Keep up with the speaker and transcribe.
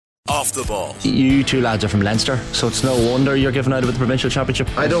Off the Ball. You two lads are from Leinster, so it's no wonder you're giving out of the provincial championship.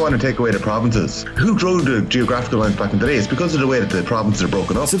 I don't want to take away the provinces. Who drew the geographical lines back in the day? It's because of the way that the provinces are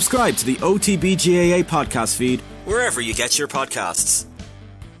broken up. Subscribe to the OTBGAA podcast feed wherever you get your podcasts.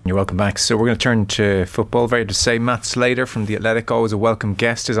 You're welcome back. So we're going to turn to football. Very to say, Matt Slater from The Athletic, always a welcome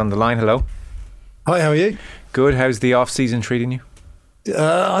guest, is on the line. Hello. Hi, how are you? Good. How's the off-season treating you?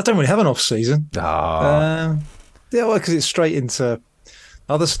 I don't really have an off-season. Oh. Yeah, well, because it's straight into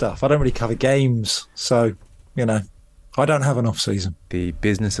other stuff. I don't really cover games, so, I don't have an off-season. The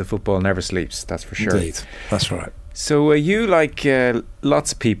business of football never sleeps, that's for sure. Indeed, that's right. So you, like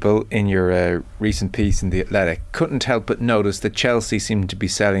lots of people in your recent piece in The Athletic, couldn't help but notice that Chelsea seemed to be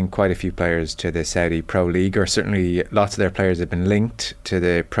selling quite a few players to the Saudi Pro League, or certainly lots of their players have been linked to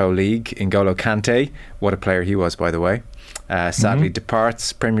the Pro League. N'Golo Kante, what a player he was, by the way, sadly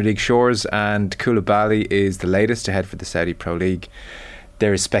departs Premier League shores, and Koulibaly is the latest to head for the Saudi Pro League.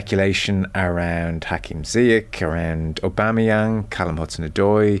 There is speculation around Hakim Ziyech, around Aubameyang, Callum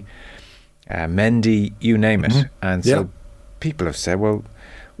Hudson-Odoi, Mendy, you name it. And so people have said, well,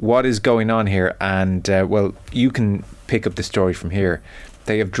 what is going on here? And well, you can pick up the story from here.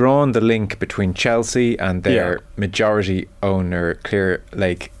 They have drawn the link between Chelsea and their majority owner Clear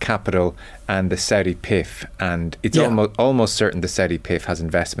Lake Capital and the Saudi PIF, and it's almost certain the Saudi PIF has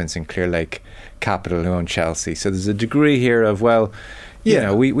investments in Clear Lake Capital who own Chelsea. So there's a degree here of, well, you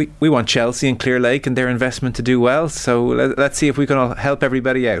know, we want Chelsea and Clear Lake and their investment to do well, so let's see if we can all help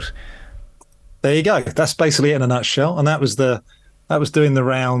everybody out. There you go. That's basically it in a nutshell. And that was doing the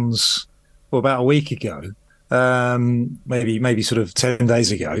rounds about a week ago, maybe sort of 10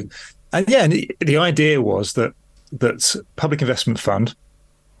 days ago. And the idea was that Public Investment Fund,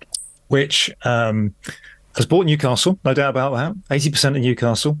 which has bought Newcastle, no doubt about that, 80% of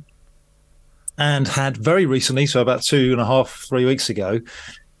Newcastle, and had very recently, so about 2.5-3 weeks ago,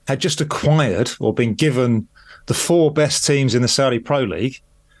 had just acquired or been given the 4 best teams in the Saudi Pro League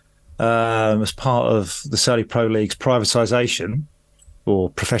as part of the Saudi Pro League's privatisation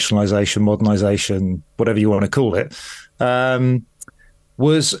or professionalisation, modernisation, whatever you want to call it,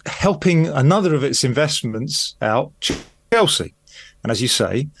 was helping another of its investments out, Chelsea. And as you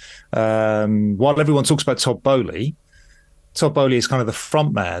say, while everyone talks about Todd Boehly is kind of the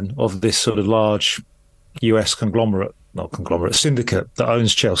front man of this sort of large US syndicate that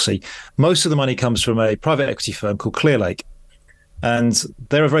owns Chelsea. Most of the money comes from a private equity firm called Clear Lake. And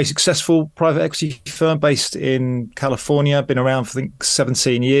they're a very successful private equity firm based in California, been around for, I think,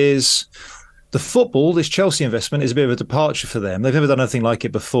 17 years. The football, this Chelsea investment, is a bit of a departure for them. They've never done anything like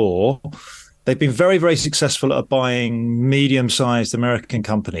it before. They've been very, very successful at buying medium-sized American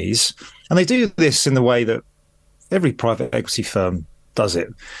companies. And they do this in the way that every private equity firm does it.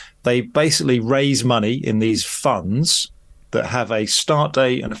 They basically raise money in these funds that have a start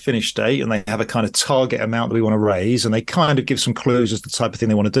date and a finish date, and they have a kind of target amount that we want to raise, and they kind of give some clues as to the type of thing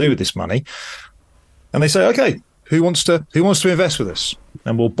they want to do with this money. And they say, okay, who wants to invest with us?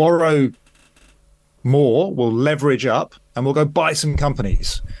 And we'll borrow more, we'll leverage up, and we'll go buy some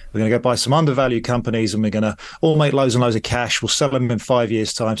companies. We're going to go buy some undervalued companies, and we're going to all make loads and loads of cash. We'll sell them in 5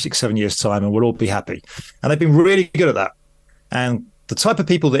 years' time, 6-7 years' time, and we'll all be happy. And they've been really good at that. And the type of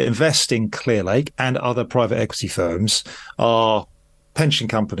people that invest in Clear Lake and other private equity firms are pension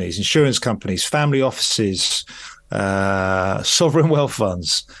companies, insurance companies, family offices, sovereign wealth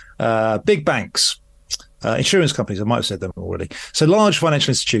funds, big banks, insurance companies. I might have said them already. So large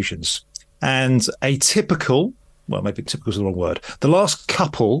financial institutions. And maybe typical is the wrong word. The last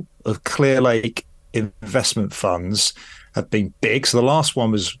couple of Clear Lake investment funds have been big. So the last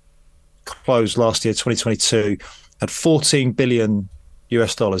one was closed last year, 2022, had $14 billion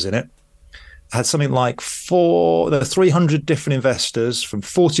in it. Had something like 300 different investors from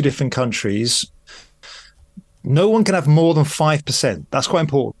 40 different countries. No one can have more than 5%. That's quite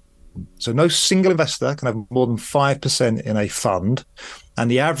important. So no single investor can have more than 5% in a fund,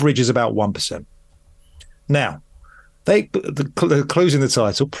 and the average is about 1%. Now, the clues in the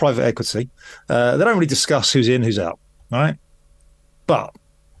title, private equity, they don't really discuss who's in, who's out, right? But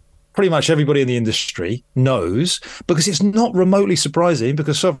pretty much everybody in the industry knows, because it's not remotely surprising,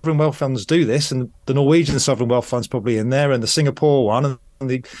 because sovereign wealth funds do this, and the Norwegian sovereign wealth fund's probably in there, and the Singapore one,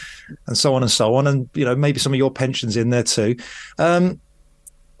 and so on and so on, and maybe some of your pensions in there too.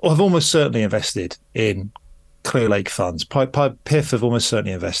 I've almost certainly invested in Clear Lake funds. PIF have almost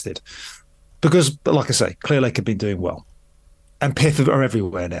certainly invested, because, like I say, Clear Lake have been doing well, and PIF are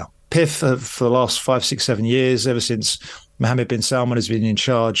everywhere now. PIF for the last 5, 6, 7 years, ever since Mohammed bin Salman has been in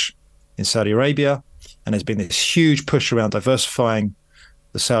charge in Saudi Arabia, and there's been this huge push around diversifying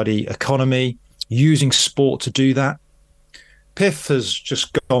the Saudi economy, using sport to do that. PIF has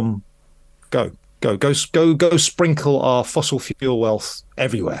just gone, go, sprinkle our fossil fuel wealth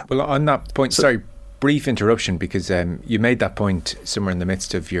everywhere. Well, on that point, sorry, brief interruption, because you made that point somewhere in the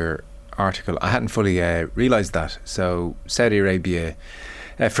midst of your article. I hadn't fully realised that. So Saudi Arabia,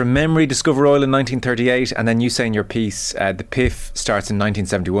 from memory, discover oil in 1938, and then you say in your piece, the PIF starts in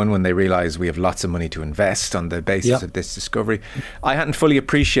 1971 when they realise we have lots of money to invest on the basis of this discovery. I hadn't fully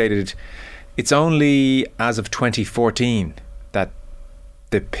appreciated it's only as of 2014 that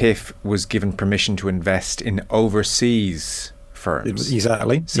the PIF was given permission to invest in overseas firms.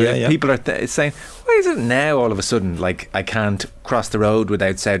 Exactly. So people are saying, why is it now all of a sudden like I can't cross the road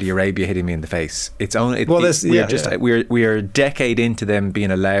without Saudi Arabia hitting me in the face? It's only we're a decade into them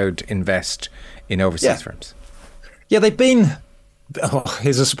being allowed to invest in overseas firms. Yeah, they've been.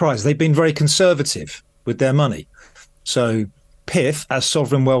 Here's a surprise. They've been very conservative with their money. So PIF, as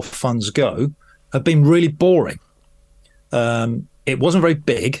sovereign wealth funds go, have been really boring. It wasn't very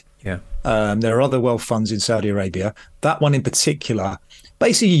big. Yeah. There are other wealth funds in Saudi Arabia. That one in particular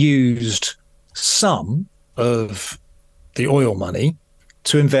basically used some of the oil money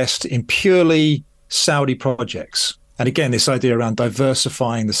to invest in purely Saudi projects. And again, this idea around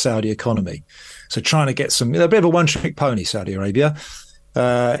diversifying the Saudi economy. So trying to get a bit of a one-trick pony, Saudi Arabia.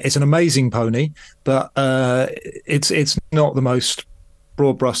 It's an amazing pony, but it's not the most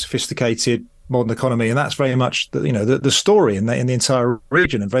broad-brush, sophisticated modern economy, and that's very much the story in the entire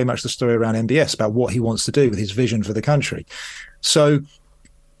region, and very much the story around MBS about what he wants to do with his vision for the country. So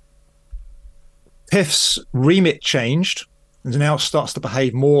PIF's remit changed, and now starts to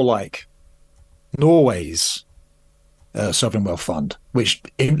behave more like Norway's sovereign wealth fund, which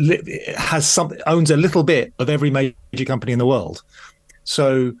owns a little bit of every major company in the world.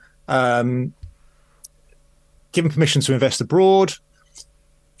 So, given permission to invest abroad.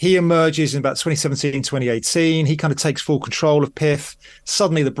 He emerges in about 2017, 2018. He kind of takes full control of PIF.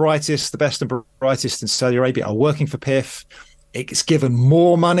 Suddenly the best and brightest in Saudi Arabia are working for PIF. It's given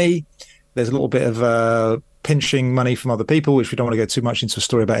more money. There's a little bit of pinching money from other people, which we don't want to go too much into a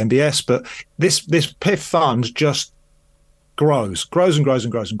story about MBS. But this PIF fund just grows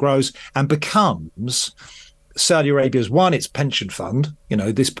and becomes Saudi Arabia's its pension fund,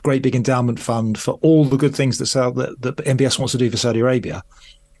 this great big endowment fund for all the good things that MBS wants to do for Saudi Arabia.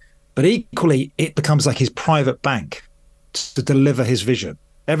 But equally, it becomes like his private bank to deliver his vision.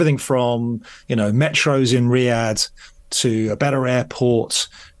 Everything from, metros in Riyadh to a better airport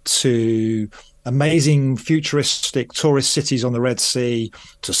to amazing futuristic tourist cities on the Red Sea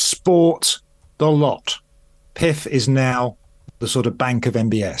to sport, the lot. PIF is now the sort of bank of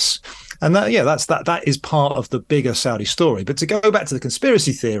MBS. And that is part of the bigger Saudi story. But to go back to the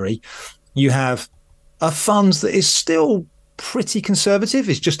conspiracy theory, you have a fund that is still pretty conservative.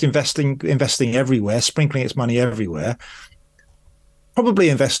 It's just investing everywhere, sprinkling its money everywhere. Almost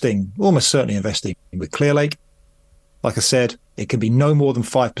certainly investing with Clearlake. Like I said, it can be no more than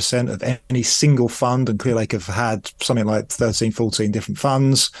 5% of any single fund, and Clearlake have had something like 13, 14 different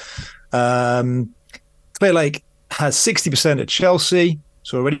funds. Clearlake has 60% at Chelsea,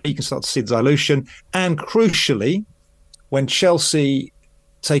 so already you can start to see the dilution. And crucially, when Chelsea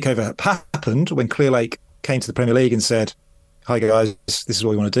takeover happened, when Clearlake came to the Premier League and said, hi guys, this is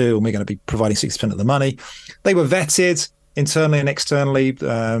what we want to do, and we're going to be providing 60% of the money, they were vetted internally and externally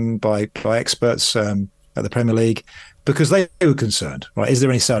by experts at the Premier League, because they were concerned, right? Is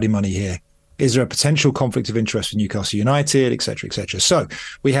there any Saudi money here? Is there a potential conflict of interest with Newcastle United, etc., etc.? So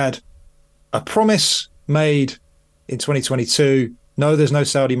we had a promise made in 2022. No, there's no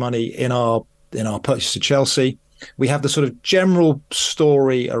Saudi money in our purchase of Chelsea. We have the sort of general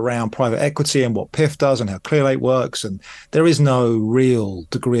story around private equity and what PIF does and how Clearlake works, and there is no real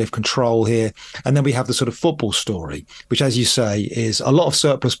degree of control here. And then we have the sort of football story, which, as you say, is a lot of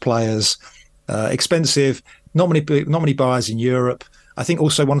surplus players, expensive, not many buyers in Europe. I think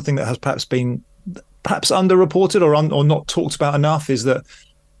also one thing that has perhaps been underreported or not talked about enough is that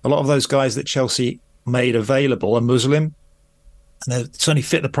a lot of those guys that Chelsea made available are Muslim, and they certainly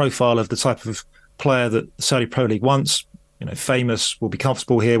fit the profile of the type of player that the Saudi Pro League wants. Famous, will be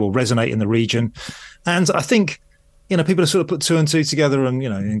comfortable here, will resonate in the region. And I think, people have sort of put two and two together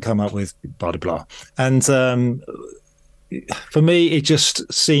and come up with blah, blah, blah. And for me, it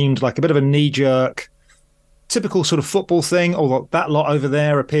just seemed like a bit of a knee-jerk, typical sort of football thing. Oh, that lot over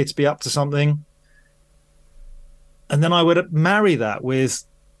there appear to be up to something. And then I would marry that with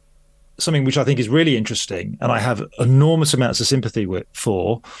something which I think is really interesting, and I have enormous amounts of sympathy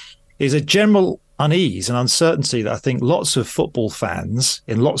for, is a general unease and uncertainty that I think lots of football fans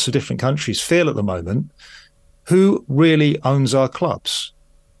in lots of different countries feel at the moment. Who really owns our clubs?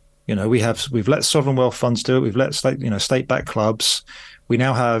 You know, we've let sovereign wealth funds do it. We've let state-backed clubs. We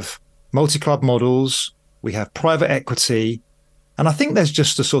now have multi-club models. We have private equity. And I think there's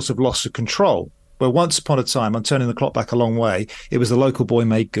just a sort of loss of control where once upon a time, I'm turning the clock back a long way, it was the local boy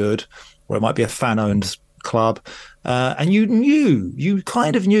made good, or it might be a fan-owned club. And you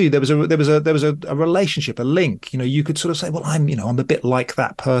kind of knew there was a relationship, a link. You know, you could sort of say, well, I'm a bit like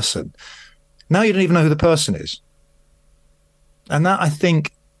that person. Now you don't even know who the person is. And that, I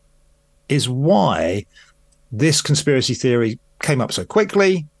think, is why this conspiracy theory came up so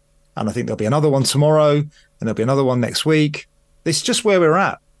quickly. And I think there'll be another one tomorrow, and there'll be another one next week. It's just where we're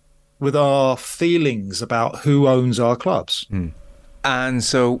at with our feelings about who owns our clubs. Mm. And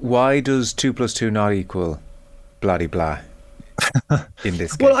so why does 2 + 2 not equal bloody blah in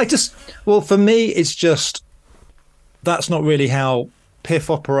this case? Well, for me, it's just, that's not really how PIF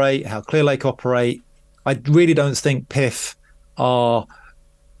operate, how Clear Lake operate. I really don't think PIF are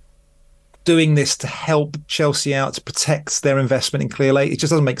doing this to help Chelsea out, to protect their investment in Clear Lake. It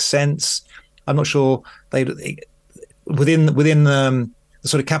just doesn't make sense. I'm not sure within the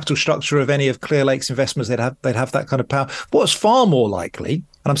sort of capital structure of any of Clear Lake's investments, they'd have that kind of power. What's far more likely, and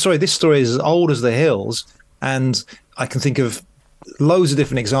I'm sorry, this story is as old as the hills, and I can think of loads of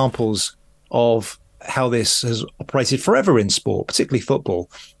different examples of how this has operated forever in sport, particularly football,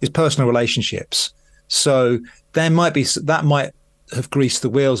 is personal relationships. So that might have greased the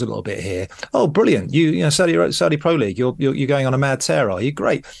wheels a little bit here. Oh, brilliant! You know, Saudi Pro League, you're going on a mad tear, are you?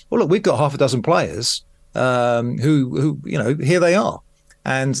 Great. Well, look, we've got half a dozen players who here they are,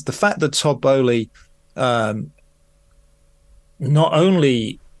 and the fact that Todd Boehly not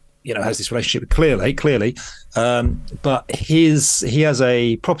only has this relationship with clearly, but he has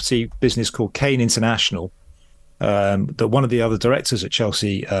a property business called Kane International that one of the other directors at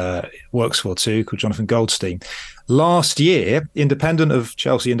Chelsea works for too, called Jonathan Goldstein. Last year, independent of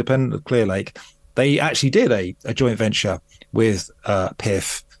Chelsea, independent of Clear Lake, they actually did a joint venture with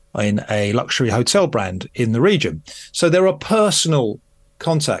PIF in a luxury hotel brand in the region. So there are personal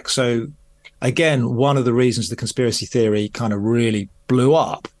contacts. So again, one of the reasons the conspiracy theory kind of really blew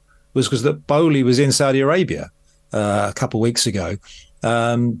up was because that Boehly was in Saudi Arabia a couple of weeks ago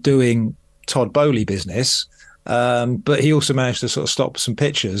doing Todd Boehly business. But he also managed to sort of stop some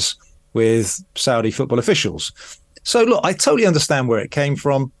pictures with Saudi football officials. So look, I totally understand where it came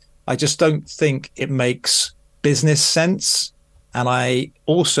from. I just don't think it makes business sense. And I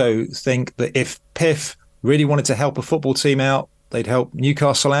also think that if PIF really wanted to help a football team out, they'd help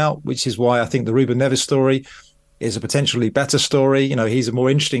Newcastle out, which is why I think the Ruben Neves story is a potentially better story. You know, he's a more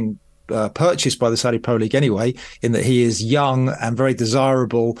interesting purchase by the Saudi Pro League anyway, in that he is young and very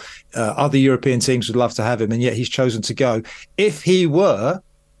desirable. Other European teams would love to have him, and yet he's chosen to go. If he were,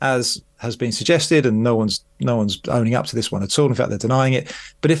 as has been suggested, and no one's owning up to this one at all, in fact they're denying it,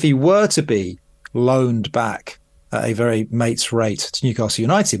 but if he were to be loaned back at a very mate's rate to Newcastle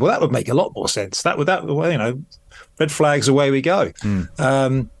United, well, that would make a lot more sense. That red flags, away we go.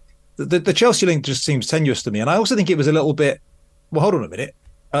 The Chelsea link just seems tenuous to me, and I also think it was a little bit, well, hold on a minute,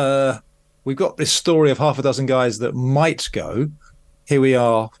 we've got this story of half a dozen guys that might go. Here we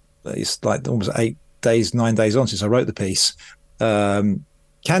are, it's like almost 9 days on since I wrote the piece.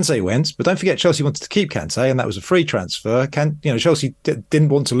 Kante went, but don't forget Chelsea wanted to keep Kante, and that was a free transfer. Chelsea didn't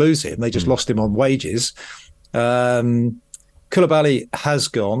want to lose him; they just lost him on wages. Koulibaly has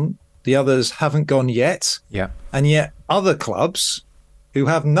gone; the others haven't gone yet. Yeah, and yet other clubs who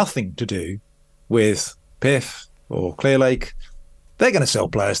have nothing to do with PIF or Clear Lake, they're going to sell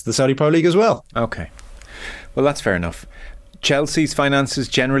players to the Saudi Pro League as well. Okay, well that's fair enough. Chelsea's finances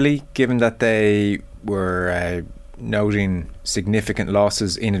generally, given that they were noting significant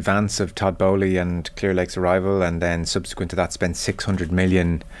losses in advance of Todd Boehly and Clear Lake's arrival, and then subsequent to that spent 600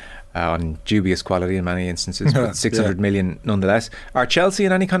 million on dubious quality in many instances, but 600 million nonetheless. Are Chelsea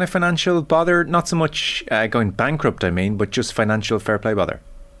in any kind of financial bother? Not so much going bankrupt, but just financial fair play bother?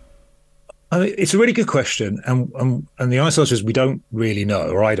 I mean, it's a really good question, and the honest answer is we don't really know,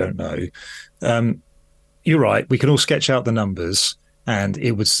 or I don't know. You're right. We can all sketch out the numbers, and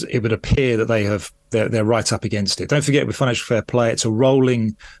it would appear that they're right up against it. Don't forget, with financial fair play, it's a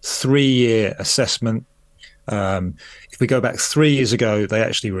rolling 3-year assessment. If we go back 3 years ago, they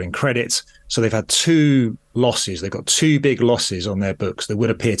actually were in credit, so they've had 2 losses. They've got 2 big losses on their books that would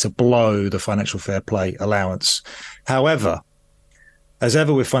appear to blow the financial fair play allowance. However, as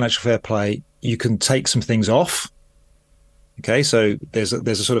ever with financial fair play, you can take some things off. Okay, so there's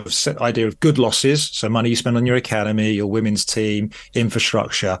a sort of set idea of good losses, so money you spend on your academy, your women's team,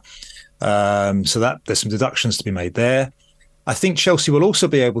 infrastructure. So that there's some deductions to be made there. I think Chelsea will also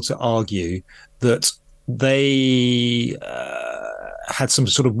be able to argue that they had some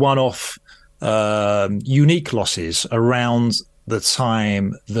sort of one-off unique losses around the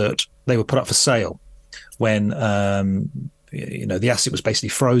time that they were put up for sale, when the asset was basically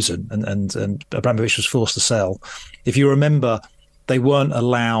frozen and Abramovich was forced to sell. If you remember, they weren't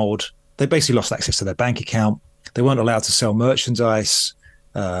allowed. They basically lost access to their bank account. They weren't allowed to sell merchandise.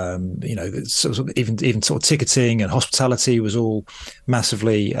 Even sort of ticketing and hospitality was all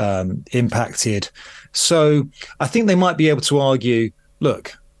massively impacted. So I think they might be able to argue,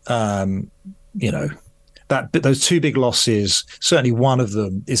 look, that those two big losses, certainly one of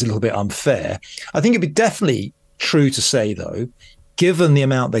them is a little bit unfair. I think it'd be definitely true to say, though, given the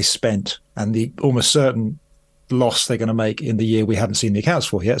amount they spent and the almost certain loss they're going to make in the year we haven't seen the accounts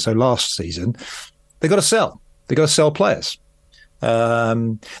for yet, so last season, they've got to sell. They've got to sell players.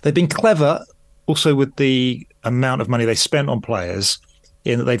 They've been clever also with the amount of money they spent on players,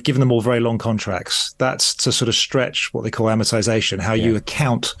 in that they've given them all very long contracts. That's to sort of stretch what they call amortization, how you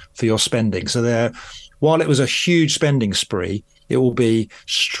account for your spending. So while it was a huge spending spree, it will be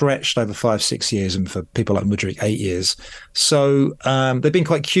stretched over 5-6 years, and for people like Mudryk, 8 years. So they've been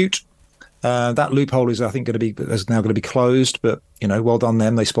quite cute. That loophole is, I think, is now going to be closed. But well done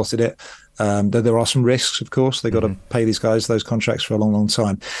them. They spotted it. There are some risks, of course. They've got to pay these guys those contracts for a long, long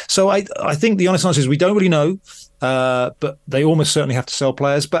time. So I think the honest answer is we don't really know. But they almost certainly have to sell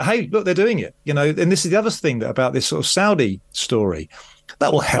players. But hey, look, they're doing it. And this is the other thing about this sort of Saudi story.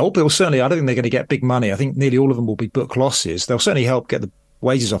 That will help. It will certainly. I don't think they're going to get big money. I think nearly all of them will be book losses. They'll certainly help get the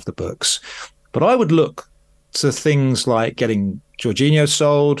wages off the books. But I would look to things like getting Jorginho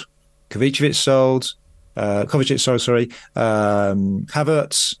sold, Kovacic sold, Havertz.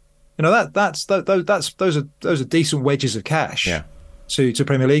 Those are decent wedges of cash to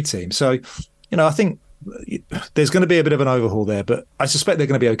Premier League teams. So, I think there's going to be a bit of an overhaul there, but I suspect they're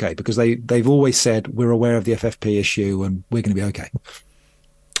going to be okay, because they've always said we're aware of the FFP issue and we're going to be okay.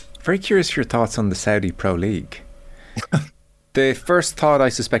 Very curious for your thoughts on the Saudi Pro League. The first thought I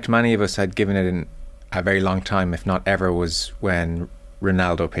suspect many of us had given it in a very long time, if not ever, was when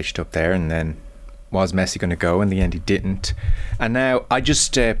Ronaldo pitched up there, and then was Messi going to go? In the end, he didn't. And now I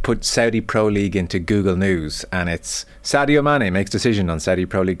just put Saudi Pro League into Google News, and it's Sadio Mane makes decision on Saudi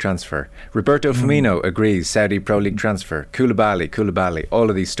Pro League transfer. Roberto Firmino agrees Saudi Pro League transfer. Koulibaly, all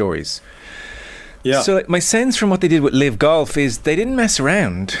of these stories. Yeah. So my sense from what they did with Live Golf is they didn't mess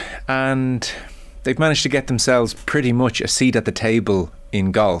around, and they've managed to get themselves pretty much a seat at the table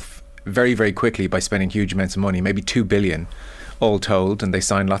in golf very, very quickly by spending huge amounts of money, maybe 2 billion all told, and they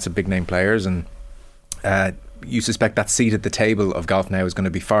signed lots of big name players, and you suspect that seat at the table of golf now is going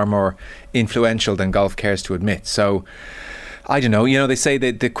to be far more influential than golf cares to admit. So I don't know, they say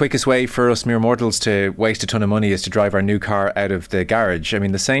that the quickest way for us mere mortals to waste a ton of money is to drive our new car out of the garage. I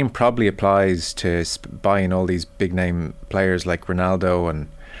mean, the same probably applies to buying all these big name players like Ronaldo and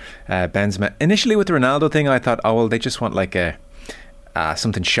Benzema. Initially with the Ronaldo thing, I thought, they just want like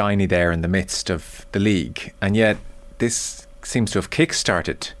something shiny there in the midst of the league, and yet this seems to have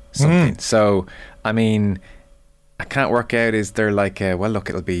kick-started something. So I mean, I can't work out, is there like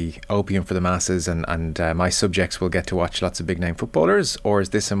it'll be opium for the masses and my subjects will get to watch lots of big name footballers, or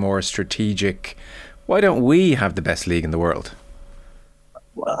is this a more strategic, why don't we have the best league in the world?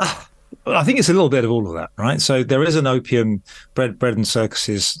 Well, I think it's a little bit of all of that, right? So there is an opium, bread and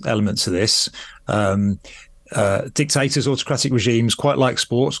circuses element to this. Dictators, autocratic regimes quite like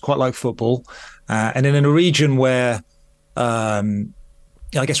sports, quite like football, and in a region where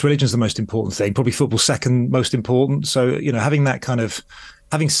I guess religion's the most important thing, probably football second most important. So, having that kind of,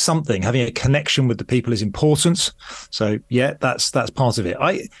 having a connection with the people is important. So yeah, that's part of it.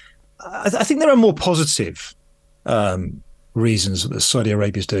 I think there are more positive reasons that Saudi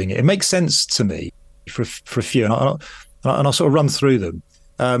Arabia is doing it. It makes sense to me for a few, and I'll sort of run through them.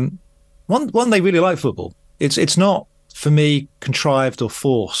 One, they really like football. It's not, for me, contrived or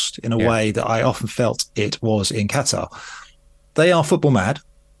forced in a way that I often felt it was in Qatar. They are football mad.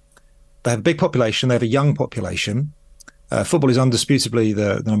 They have a big population. They have a young population. Football is undisputably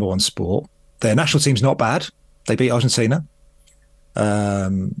the number one sport. Their national team's not bad. They beat Argentina.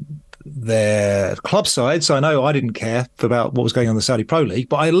 Their club sides, I know I didn't care about what was going on in the Saudi Pro League,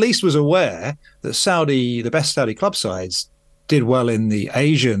 but I at least was aware that the best Saudi club sides did well in the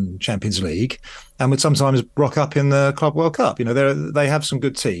Asian Champions League and would sometimes rock up in the Club World Cup. They have some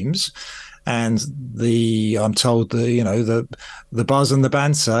good teams. And I'm told the buzz and the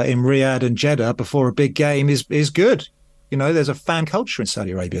banter in Riyadh and Jeddah before a big game is good. There's a fan culture in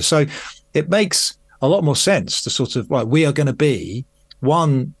Saudi Arabia, so it makes a lot more sense to sort of, right, we are going to be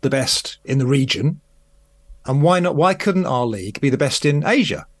the best in the region, and why not? Why couldn't our league be the best in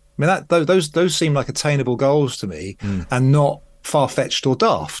Asia? I mean, those seem like attainable goals to me, and not far-fetched or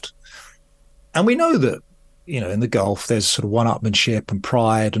daft. And we know that, in the Gulf, there's sort of one-upmanship and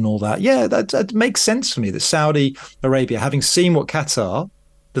pride and all that. Yeah, that makes sense for me, that Saudi Arabia, having seen what Qatar,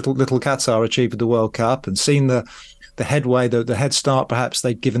 little Qatar achieved with the World Cup, and seen the headway, the head start perhaps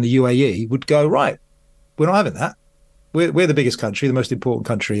they'd given the UAE, would go, right, we're not having that. We're the biggest country, the most important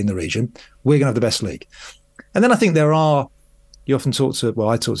country in the region. We're going to have the best league. And then I think you often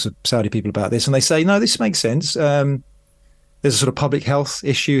I talk to Saudi people about this, and they say, no, this makes sense. There's a sort of public health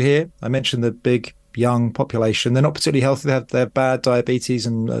issue here. I mentioned the big young population. They're not particularly healthy. They have bad diabetes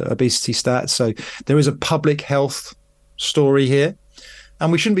and obesity stats. So there is a public health story here.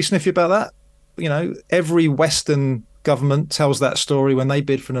 And we shouldn't be sniffy about that. Every Western government tells that story when they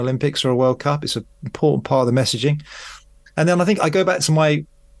bid for an Olympics or a World Cup. It's an important part of the messaging. And then I think I go back to my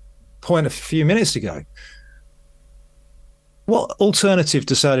point a few minutes ago. What alternative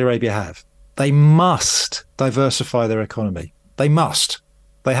does Saudi Arabia have? They must diversify their economy. They must.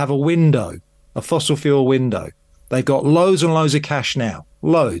 They have a window, a fossil fuel window. They've got loads and loads of cash now,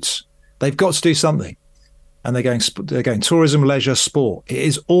 loads. They've got to do something. And they're going tourism, leisure, sport. It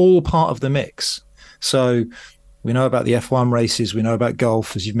is all part of the mix. So we know about the F1 races. We know about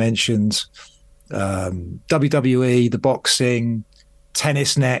golf, as you've mentioned. WWE, the boxing,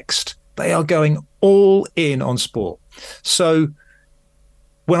 tennis next. They are going all in on sport. So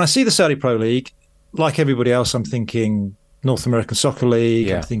when I see the Saudi Pro League, like everybody else, I'm thinking North American Soccer League.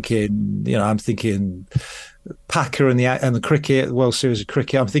 Yeah. I'm thinking Packer and the cricket, the World Series of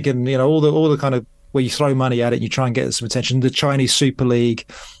Cricket. I'm thinking, all the kind of where you throw money at it and you try and get some attention. The Chinese Super League,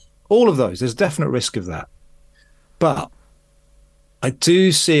 all of those. There's definite risk of that. But I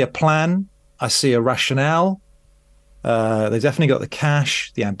do see a plan. I see a rationale. They've definitely got the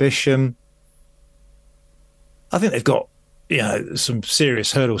cash, the ambition. I think they've got, some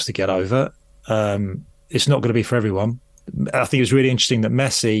serious hurdles to get over. It's not going to be for everyone. I think it was really interesting that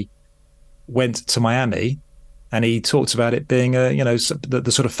Messi went to Miami and he talked about it being,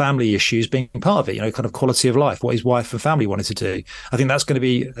 the sort of family issues being part of it, kind of quality of life, what his wife and family wanted to do. I think that's going to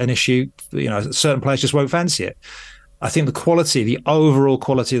be an issue. Certain players just won't fancy it. I think the overall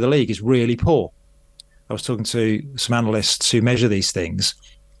quality of the league is really poor. I was talking to some analysts who measure these things,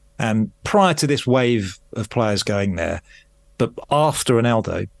 and prior to this wave of players going there, but after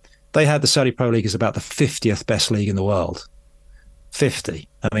Ronaldo, they had the Saudi Pro League as about the 50th best league in the world. 50.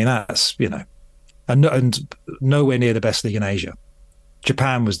 I mean, that's, and nowhere near the best league in Asia.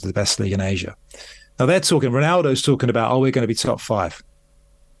 Japan was the best league in Asia. Now Ronaldo's talking about, we're going to be top 5.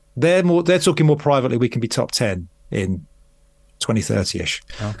 They're talking more privately, we can be top 10 in 2030-ish.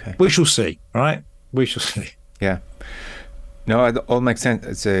 Okay. We shall see, right? We shall see. Yeah. No, it all makes sense.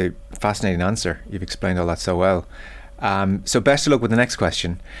 It's a fascinating answer. You've explained all that so well. So best of luck with the next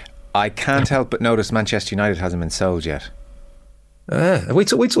question. I can't help but notice Manchester United hasn't been sold yet. We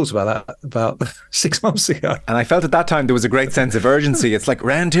talked about that about 6 months ago. And I felt at that time there was a great sense of urgency. It's like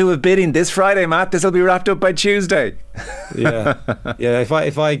round 2 of bidding this Friday, Matt. This will be wrapped up by Tuesday. Yeah.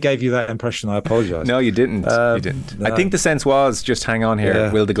 If I gave you that impression, I apologise. No, you didn't. No. I think the sense was just hang on here.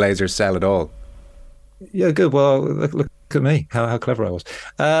 Yeah. Will the Glazers sell it all? Yeah, good. Well, look at me. How clever I was.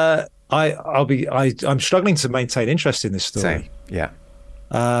 I'm struggling to maintain interest in this story. Same. Yeah.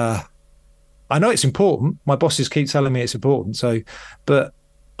 I know it's important. My bosses keep telling me it's important. But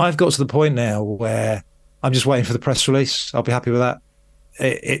I've got to the point now where I'm just waiting for the press release. I'll be happy with that.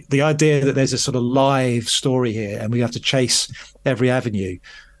 The idea that there's a sort of live story here and we have to chase every avenue.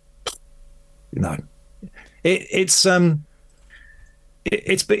 It's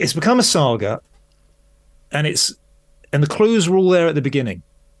become a saga, and the clues are all there at the beginning.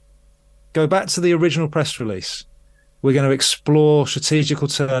 Go back to the original press release. We're going to explore strategic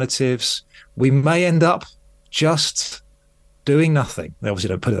alternatives. We may end up just doing nothing. They obviously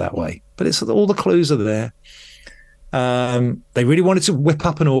don't put it that way, but it's all the clues are there. They really wanted to whip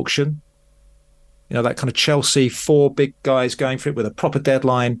up an auction, that kind of Chelsea 4 big guys going for it with a proper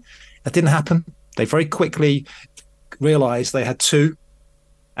deadline. That didn't happen. They very quickly realised they had 2,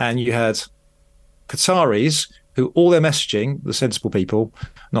 and you had Qataris who all their messaging, the sensible people,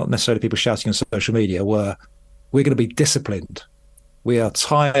 not necessarily people shouting on social media, we're going to be disciplined. We are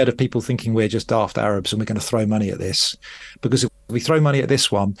tired of people thinking we're just daft Arabs and we're going to throw money at this. Because if we throw money at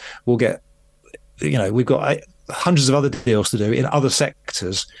this one, we'll get, we've got hundreds of other deals to do in other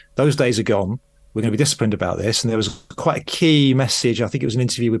sectors. Those days are gone. We're going to be disciplined about this. And there was quite a key message. I think it was an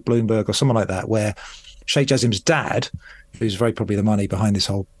interview with Bloomberg or someone like that, where Sheikh Jassim's dad, who's very probably the money behind this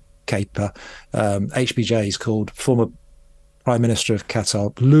whole caper, HBJ is called, former Prime Minister of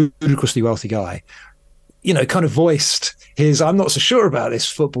Qatar, ludicrously wealthy guy, kind of voiced his, I'm not so sure about this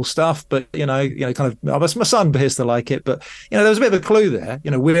football stuff, but, kind of, my son appears to like it. But, there was a bit of a clue there.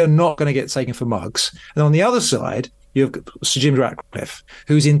 We're not going to get taken for mugs. And on the other side, you have Sir Jim Ratcliffe,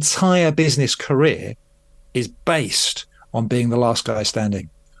 whose entire business career is based on being the last guy standing,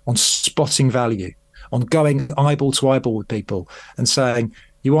 on spotting value, on going eyeball to eyeball with people and saying,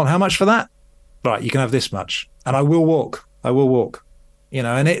 you want how much for that? Right, you can have this much. And I will walk.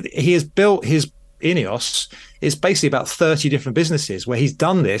 And he has built his Ineos is basically about 30 different businesses where he's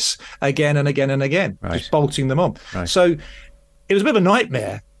done this again and again and again, just bolting them on. Right. So it was a bit of a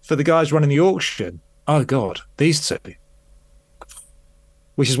nightmare for the guys running the auction. Oh, God, these two.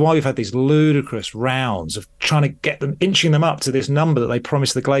 Which is why we've had these ludicrous rounds of trying to get them, inching them up to this number that they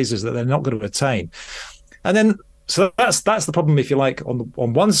promised the Glazers that they're not going to attain. And then, so that's the problem, if you like, on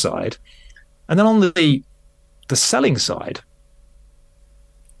one side. And then on the selling side,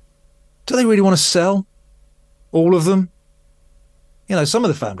 do they really want to sell all of them? Some of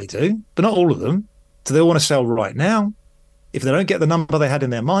the family do, but not all of them. Do they want to sell right now? If they don't get the number they had in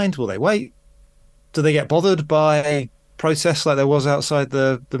their mind, will they wait? Do they get bothered by protests like there was outside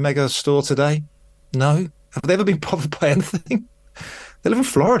the mega store today? No. Have they ever been bothered by anything? They live in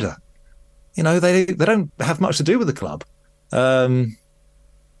Florida. They don't have much to do with the club.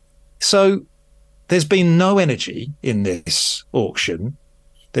 So there's been no energy in this auction.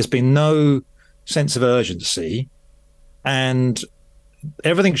 There's been no sense of urgency, and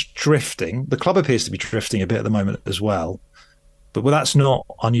everything's drifting. The club appears to be drifting a bit at the moment as well, but that's not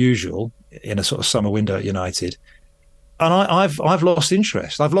unusual in a sort of summer window at United. And I've lost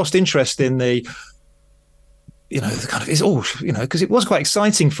interest. I've lost interest in the, the kind of, it's all, because it was quite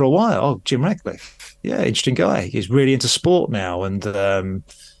exciting for a while. Oh, Jim Ratcliffe, yeah, interesting guy. He's really into sport now, and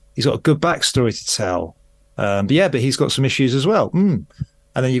he's got a good backstory to tell. But he's got some issues as well.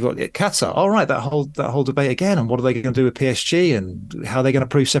 And then you've got Qatar. All right, that whole debate again. And what are they going to do with PSG and how are they going to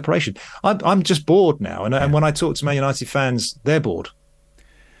prove separation? I'm just bored now. And when I talk to Man United fans, they're bored.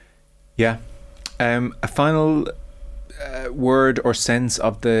 Yeah. A final word or sense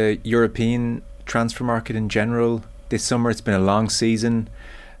of the European transfer market in general this summer. It's been a long season.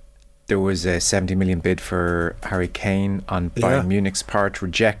 There was a 70 million bid for Harry Kane on Bayern Munich's part,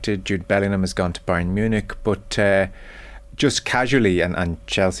 rejected. Jude Bellingham has gone to Bayern Munich, but just casually, and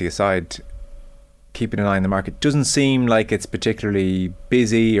Chelsea aside, keeping an eye on the market, doesn't seem like it's particularly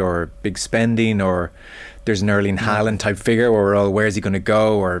busy or big spending, or there's an Erling Haaland type figure where we're all, where's he going to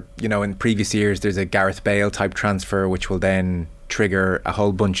go? Or, in previous years there's a Gareth Bale type transfer which will then trigger a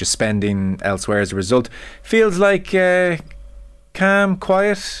whole bunch of spending elsewhere as a result. Feels like calm,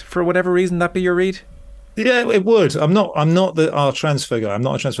 quiet, for whatever reason. That be your read? Yeah, it would. I'm not our transfer guy. I'm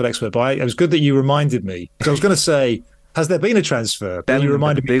not a transfer expert, but it was good that you reminded me, because I was going to say, has there been a transfer? Bellingham, you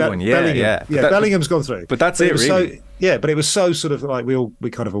reminded me. Bellingham. Bellingham's gone through. But that's it, really. But it was so sort of like we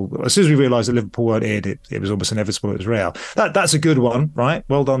kind of, as soon as we realised that Liverpool weren't in, it was almost inevitable it was Real. That's a good one, right?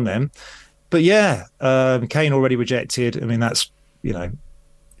 Well done them. But Kane already rejected. I mean, that's, Daniel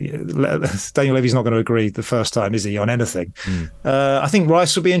Levy's not going to agree the first time, is he, on anything? I think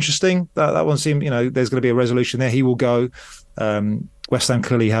Rice will be interesting. That one seemed, there's going to be a resolution there. He will go. West Ham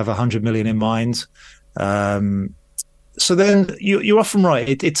clearly have 100 million in mind. So then you're often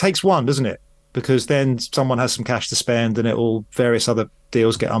right. It takes one, doesn't it? Because then someone has some cash to spend, and various other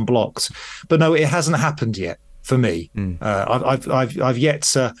deals get unblocked. But no, it hasn't happened yet for me. I've yet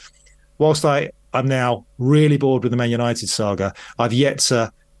to, whilst I'm now really bored with the Man United saga, I've yet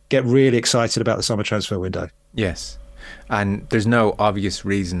to get really excited about the summer transfer window. Yes, and there's no obvious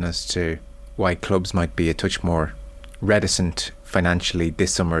reason as to why clubs might be a touch more reticent financially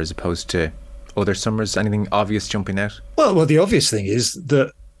this summer as opposed to other summers. Anything obvious jumping out? Well, the obvious thing is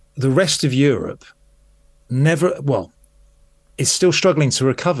that the rest of Europe is still struggling to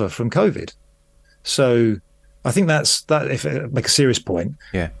recover from COVID. So I think that if I make a serious point,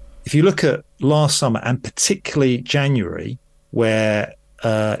 if you look at last summer and particularly January, where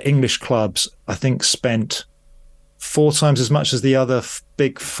English clubs, I think, spent 4 times as much as the other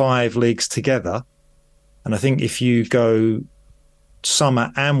big 5 leagues together. And I think if you go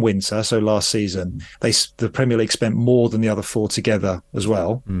summer and winter, so last season, the Premier League spent more than the other 4 together as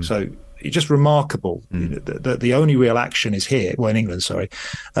well. So it's just remarkable that the only real action is here, in England, sorry.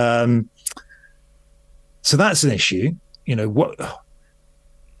 So that's an issue.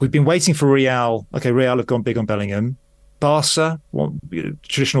 We've been waiting for Real. Okay, Real have gone big on Bellingham. Barca,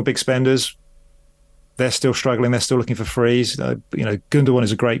 traditional big spenders, they're still struggling. They're still looking for frees. Gundogan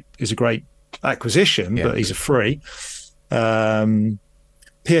is a great acquisition, but he's a free. PSG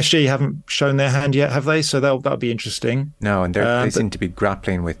haven't shown their hand yet, have they? So that'll be interesting. No, and they seem to be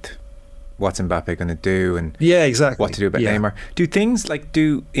grappling with what's Mbappe going to do, and yeah, exactly, what to do about Neymar.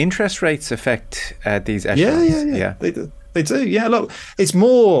 Do interest rates affect these echelons? Yeah. They do. Yeah, look, it's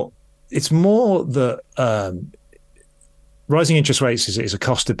more that rising interest rates is a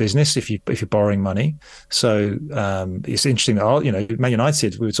cost of business if you're borrowing money. So it's interesting that Man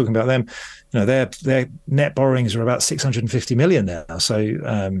United, we were talking about them. Their net borrowings are about 650 million now. So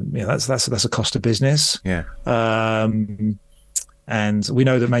that's a cost of business. Yeah. And we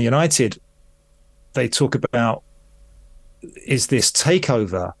know that Man United, they talk about, is this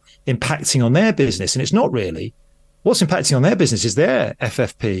takeover impacting on their business? And it's not really. What's impacting on their business is their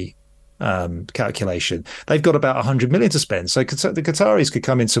FFP calculation. They've got about 100 million to spend. So the Qataris could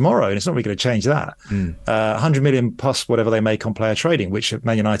come in tomorrow, and it's not really going to change that. 100 million plus whatever they make on player trading, which at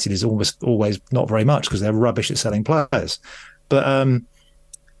Man United is almost always not very much because they're rubbish at selling players. But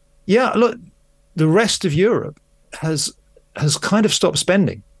look, the rest of Europe has kind of stopped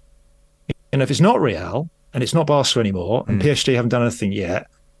spending. And if it's not Real and it's not Barca anymore, and PSG haven't done anything yet,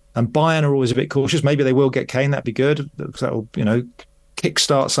 and Bayern are always a bit cautious. Maybe they will get Kane. That'd be good. That'll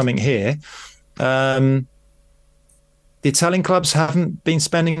kickstart something here. The Italian clubs haven't been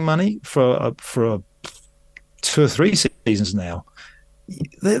spending money for 2 or 3 seasons now.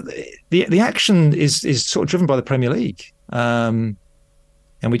 The action is sort of driven by the Premier League, and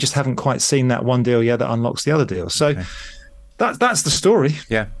we just haven't quite seen that one deal yet that unlocks the other deal. So that's the story.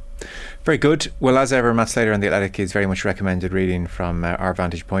 Yeah. Very good. Well, as ever, Matt Slater on The Athletic is very much recommended reading from our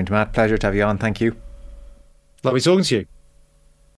vantage point. Matt, pleasure to have you on. Thank you. Lovely talking to you.